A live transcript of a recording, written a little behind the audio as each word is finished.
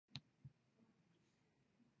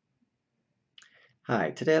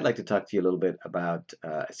Hi, today I'd like to talk to you a little bit about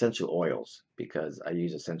essential oils because I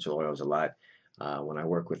use essential oils a lot when I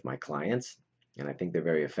work with my clients, and I think they're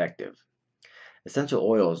very effective. Essential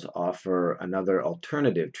oils offer another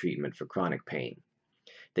alternative treatment for chronic pain.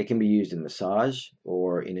 They can be used in massage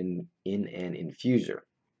or in an infuser.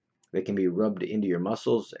 They can be rubbed into your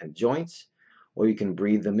muscles and joints, or you can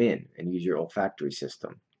breathe them in and use your olfactory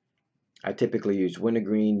system. I typically use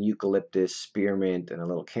wintergreen, eucalyptus, spearmint, and a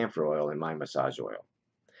little camphor oil in my massage oil.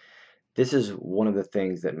 This is one of the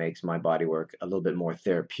things that makes my body work a little bit more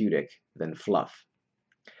therapeutic than fluff.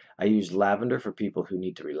 I use lavender for people who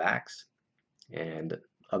need to relax and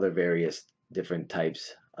other various different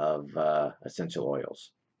types of essential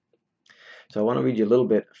oils. So I want to read you a little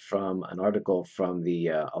bit from an article from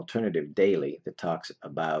the Alternative Daily that talks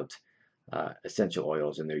about essential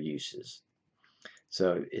oils and their uses.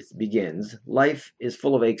 So it begins, life is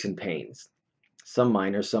full of aches and pains, some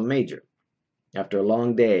minor, some major. After a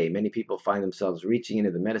long day, many people find themselves reaching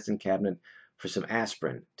into the medicine cabinet for some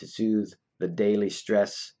aspirin to soothe the daily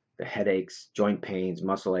stress, the headaches, joint pains,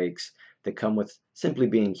 muscle aches that come with simply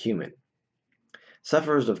being human.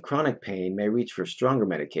 Sufferers of chronic pain may reach for stronger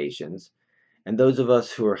medications, and those of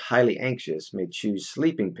us who are highly anxious may choose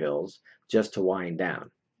sleeping pills just to wind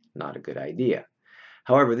down. Not a good idea.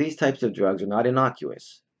 However, these types of drugs are not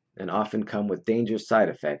innocuous and often come with dangerous side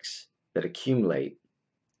effects that accumulate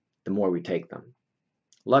the more we take them.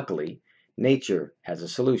 Luckily, nature has a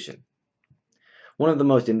solution. One of the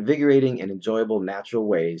most invigorating and enjoyable natural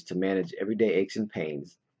ways to manage everyday aches and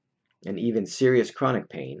pains, and even serious chronic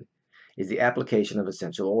pain, is the application of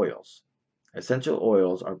essential oils. Essential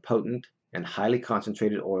oils are potent and highly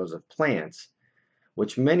concentrated oils of plants,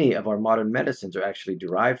 which many of our modern medicines are actually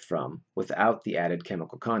derived from without the added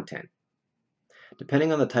chemical content.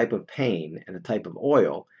 Depending on the type of pain and the type of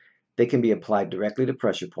oil, they can be applied directly to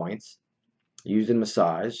pressure points, used in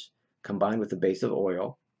massage, combined with a base of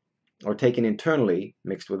oil, or taken internally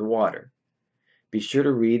mixed with water. Be sure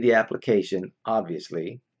to read the application,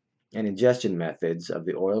 obviously, and ingestion methods of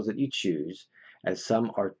the oils that you choose, as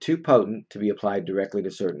some are too potent to be applied directly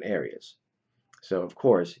to certain areas. So, of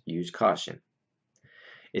course, use caution.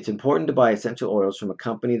 It's important to buy essential oils from a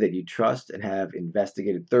company that you trust and have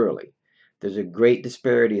investigated thoroughly. There's a great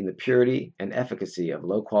disparity in the purity and efficacy of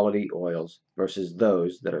low quality oils versus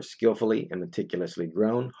those that are skillfully and meticulously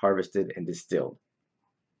grown, harvested, and distilled.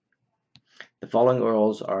 The following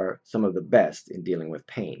oils are some of the best in dealing with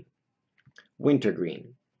pain.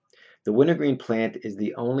 Wintergreen. The wintergreen plant is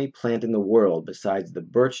the only plant in the world besides the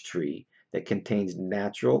birch tree that contains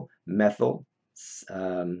natural methyl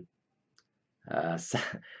um,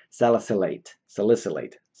 salicylate.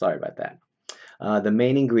 Sorry about that. The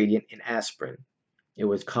main ingredient in aspirin. It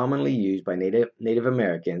was commonly used by Native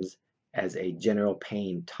Americans as a general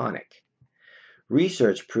pain tonic.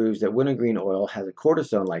 Research proves that wintergreen oil has a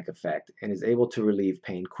cortisone-like effect and is able to relieve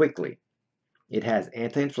pain quickly. It has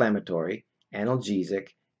anti-inflammatory, analgesic,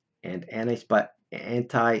 and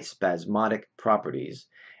antispasmodic properties,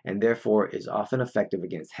 and therefore is often effective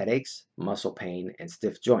against headaches, muscle pain, and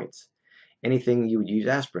stiff joints. Anything you would use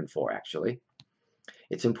aspirin for, actually.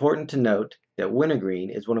 It's important to note that wintergreen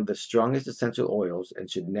is one of the strongest essential oils and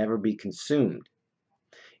should never be consumed.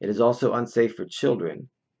 It is also unsafe for children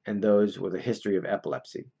and those with a history of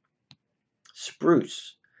epilepsy.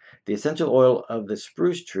 Spruce. The essential oil of the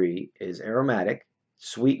spruce tree is aromatic,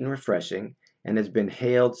 sweet, and refreshing, and has been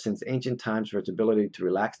hailed since ancient times for its ability to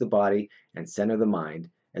relax the body and center the mind,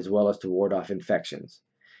 as well as to ward off infections.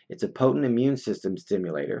 It's a potent immune system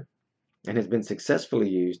stimulator and has been successfully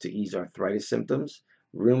used to ease arthritis symptoms,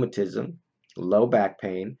 rheumatism, low back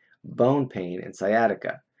pain, bone pain, and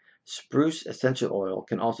sciatica. Spruce essential oil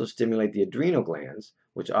can also stimulate the adrenal glands,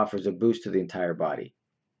 which offers a boost to the entire body.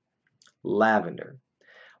 Lavender.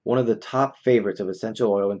 One of the top favorites of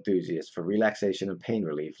essential oil enthusiasts for relaxation and pain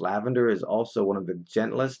relief, lavender is also one of the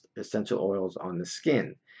gentlest essential oils on the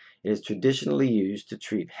skin. It is traditionally used to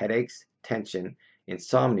treat headaches, tension,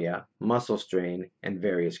 insomnia, muscle strain, and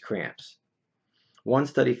various cramps. One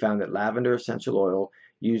study found that lavender essential oil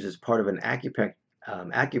used as part of an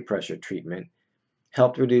acupressure treatment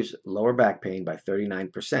helped reduce lower back pain by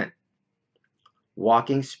 39%.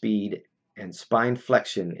 Walking speed and spine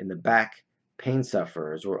flexion in the back pain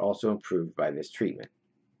sufferers were also improved by this treatment.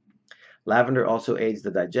 Lavender also aids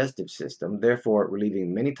the digestive system, therefore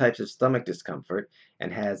relieving many types of stomach discomfort,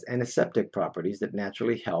 and has antiseptic properties that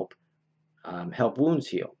naturally help wounds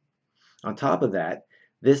heal. On top of that,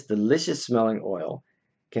 this delicious smelling oil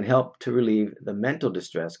can help to relieve the mental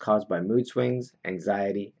distress caused by mood swings,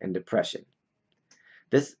 anxiety, and depression.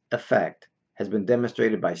 This effect has been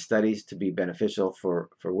demonstrated by studies to be beneficial for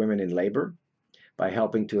women in labor, by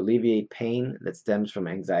helping to alleviate pain that stems from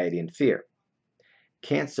anxiety and fear.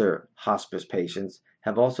 Cancer hospice patients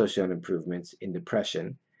have also shown improvements in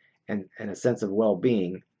depression and a sense of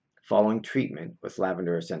well-being following treatment with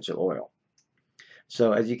lavender essential oil.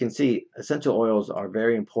 So as you can see, essential oils are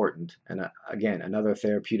very important, and again, another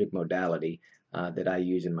therapeutic modality that I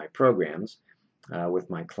use in my programs with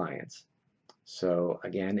my clients. So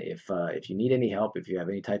again, if you need any help, if you have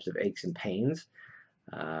any types of aches and pains,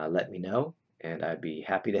 let me know, and I'd be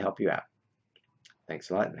happy to help you out. Thanks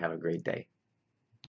a lot, and have a great day.